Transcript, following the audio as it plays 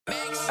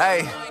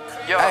Hey,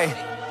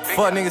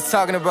 fuck niggas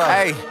talking about.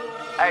 Hey,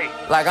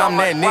 like I'm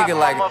that nigga,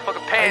 like,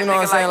 you know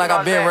what I'm saying? Like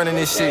I've been running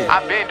this shit.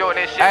 I've been doing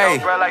this shit, hey,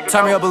 bro. Like,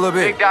 turn me up a little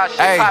bit.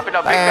 Hey, I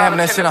ain't having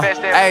that shit on.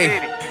 Hey,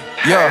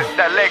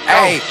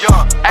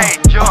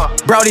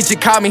 Brody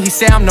just called me, he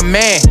said I'm the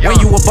man. When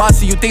you a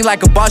boss and you think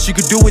like a boss, you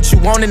can do what you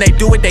want and they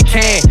do what they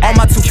can. On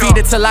my 2 feet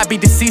until I be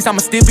deceased, I'ma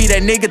still be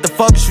that nigga, the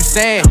fuck is you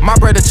saying? My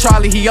brother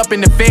Charlie, he up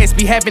in the feds,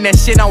 be having that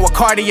shit on with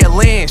Cartier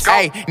lens.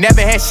 Hey,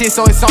 never had shit,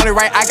 so it's only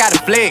right I gotta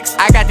flex.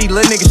 I got these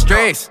little niggas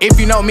stressed. If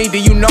you know me,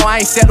 then you know I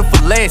ain't settled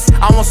for less.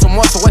 I want some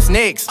more, so what's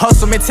next?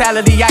 Hustle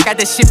mentality, I got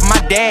that shit from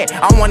my dad.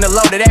 I want to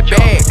load of that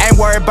bag. Ain't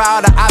worried about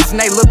all the ops and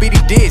they little bitty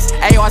dicks.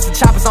 ARs and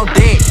choppers on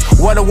deck.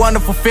 What a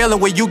wonderful feeling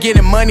when you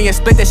getting money and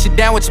split that shit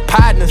down with your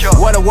partners.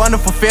 What a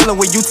wonderful feeling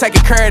when you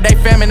taking care of they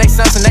family, they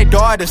sons and they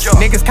daughters.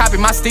 Niggas copy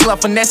my style, I'm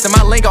finessing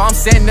my lingo, I'm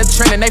setting the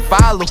trend and they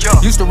follow.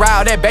 Used to ride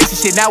all that basic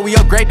shit, now we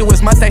upgrade to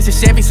his Mustangs and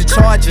Chevys and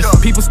Chargers.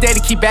 People steady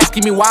keep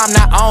asking me why I'm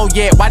not on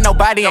yet, why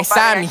nobody ain't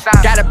signed me.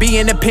 Gotta be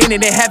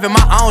independent and having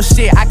my own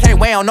shit, I can't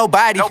wait on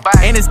nobody.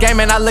 In this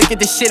game and I look at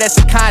this shit as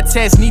a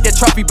contest, need that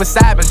trophy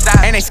beside me.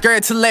 And they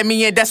scared to let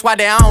me in, that's why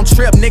they on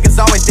trip, niggas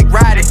always dick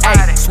riding.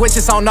 Ayy,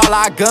 switches on all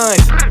our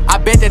guns, I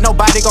bet that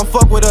nobody gon'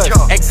 fuck with us.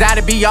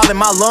 Exotic be all in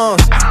my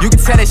lungs, you can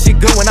tell that shit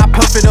good when I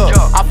puff it up.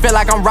 I feel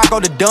like I'm Rocco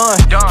the Dunn,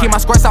 keep my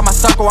squirts out my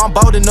circle, I'm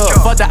bold enough.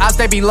 Fuck the ops,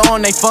 they be low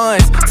on they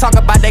funds, talk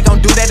about they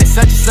gon' do that and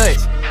such and such.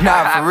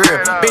 Nah, for real,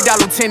 big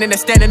dog lieutenant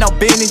that's standing on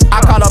business.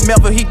 I call up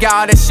Melville, he got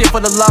all that shit for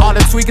the law. All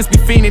the tweakers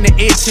be fiending and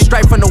itching,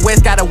 straight from the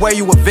west, gotta wear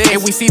you a vest.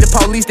 If we see the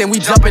police, then we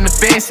jump in the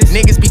fences.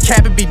 Niggas be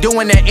capping, be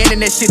doing that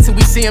internet shit till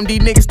we see them,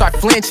 these niggas start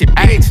flinching,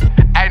 bitch.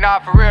 Hey, nah,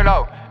 for real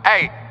though,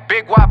 hey,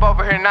 big wop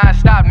over here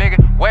non-stop, nigga.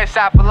 West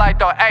side for life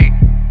though, hey.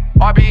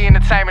 RBE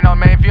Entertainment though,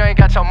 man. If you ain't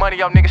got your money,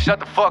 yo, nigga, shut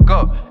the fuck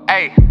up.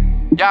 Hey,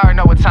 y'all already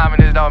know what time it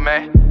is though,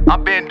 man. I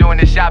been doing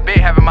this shit, I been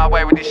having my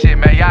way with this shit,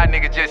 man. Y'all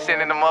niggas just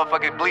sitting in the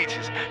motherfucking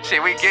bleachers.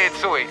 Shit, we get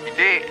to it, you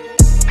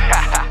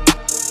dig?